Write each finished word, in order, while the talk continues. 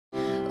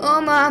Oh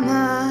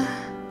mama,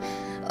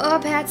 oh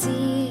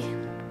Patsy,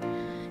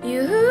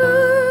 you,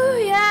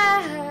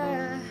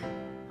 yeah.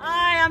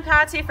 Hi, I'm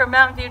Patsy from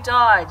Mountain View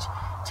Dodge.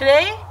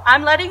 Today,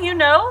 I'm letting you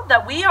know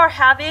that we are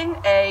having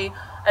an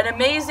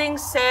amazing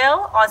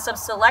sale on some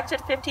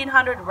selected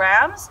 1500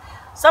 Rams.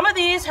 Some of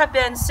these have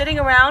been sitting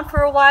around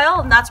for a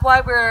while, and that's why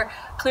we're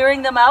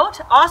clearing them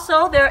out.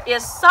 Also, there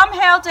is some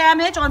hail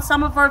damage on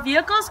some of our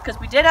vehicles because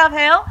we did have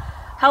hail.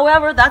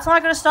 However, that's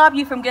not going to stop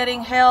you from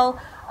getting hail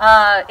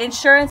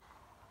insurance.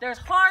 There's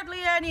hardly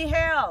any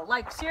hail.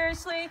 Like,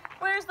 seriously,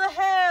 where's the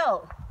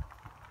hail?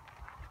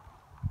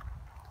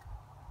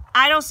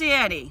 I don't see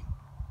any.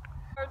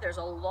 There's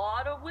a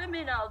lot of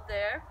women out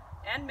there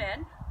and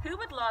men who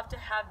would love to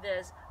have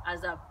this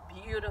as a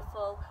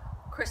beautiful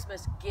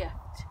Christmas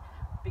gift,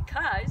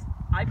 because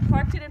I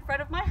parked it in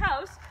front of my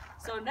house,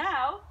 so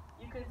now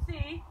you can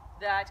see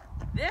that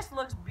this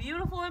looks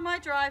beautiful in my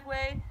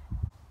driveway.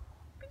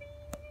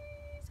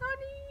 Please,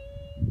 honey.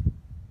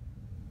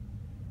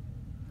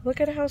 Look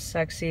at how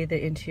sexy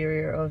the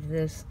interior of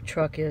this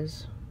truck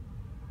is.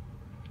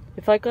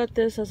 If I got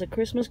this as a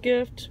Christmas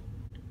gift,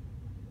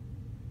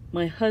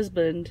 my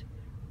husband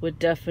would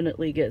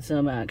definitely get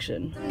some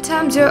action.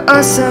 Sometimes your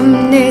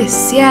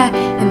awesomeness, yeah,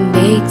 it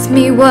makes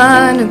me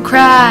wanna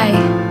cry,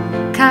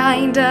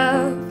 kind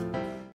of.